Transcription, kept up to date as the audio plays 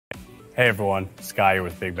Hey everyone, Sky here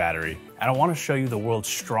with Big Battery, and I want to show you the world's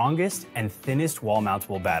strongest and thinnest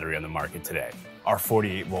wall-mountable battery on the market today, our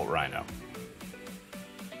 48-volt Rhino.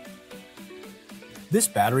 This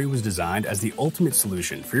battery was designed as the ultimate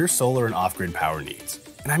solution for your solar and off-grid power needs.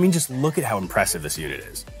 And I mean, just look at how impressive this unit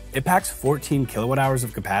is. It packs 14 kilowatt hours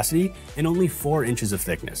of capacity and only 4 inches of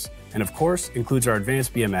thickness, and of course includes our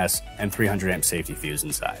advanced BMS and 300 amp safety fuse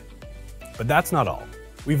inside. But that's not all.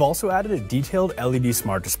 We've also added a detailed LED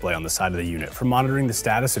smart display on the side of the unit for monitoring the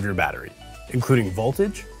status of your battery, including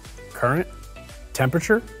voltage, current,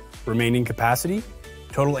 temperature, remaining capacity,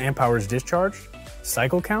 total amp hours discharged,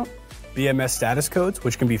 cycle count, BMS status codes,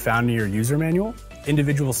 which can be found in your user manual,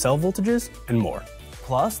 individual cell voltages, and more.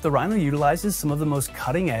 Plus, the Rhino utilizes some of the most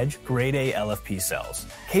cutting-edge grade A LFP cells,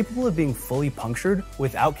 capable of being fully punctured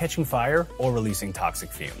without catching fire or releasing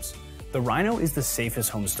toxic fumes. The Rhino is the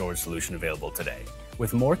safest home storage solution available today,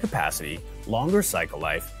 with more capacity, longer cycle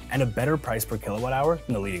life, and a better price per kilowatt hour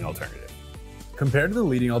than the leading alternative. Compared to the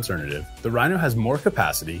leading alternative, the Rhino has more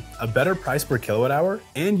capacity, a better price per kilowatt hour,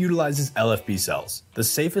 and utilizes LFP cells, the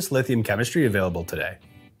safest lithium chemistry available today.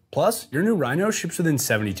 Plus, your new Rhino ships within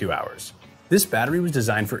 72 hours. This battery was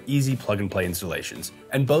designed for easy plug-and-play installations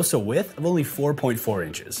and boasts a width of only 4.4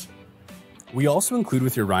 inches. We also include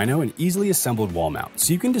with your Rhino an easily assembled wall mount,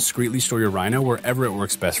 so you can discreetly store your Rhino wherever it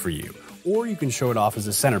works best for you, or you can show it off as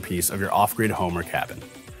a centerpiece of your off-grid home or cabin.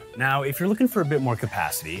 Now, if you're looking for a bit more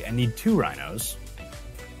capacity and need 2 Rhinos,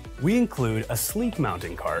 we include a sleek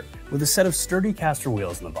mounting cart with a set of sturdy caster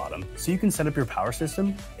wheels on the bottom, so you can set up your power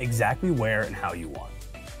system exactly where and how you want.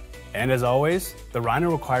 And as always, the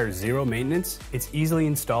Rhino requires 0 maintenance, it's easily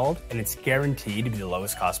installed, and it's guaranteed to be the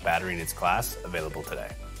lowest cost battery in its class available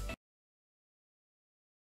today.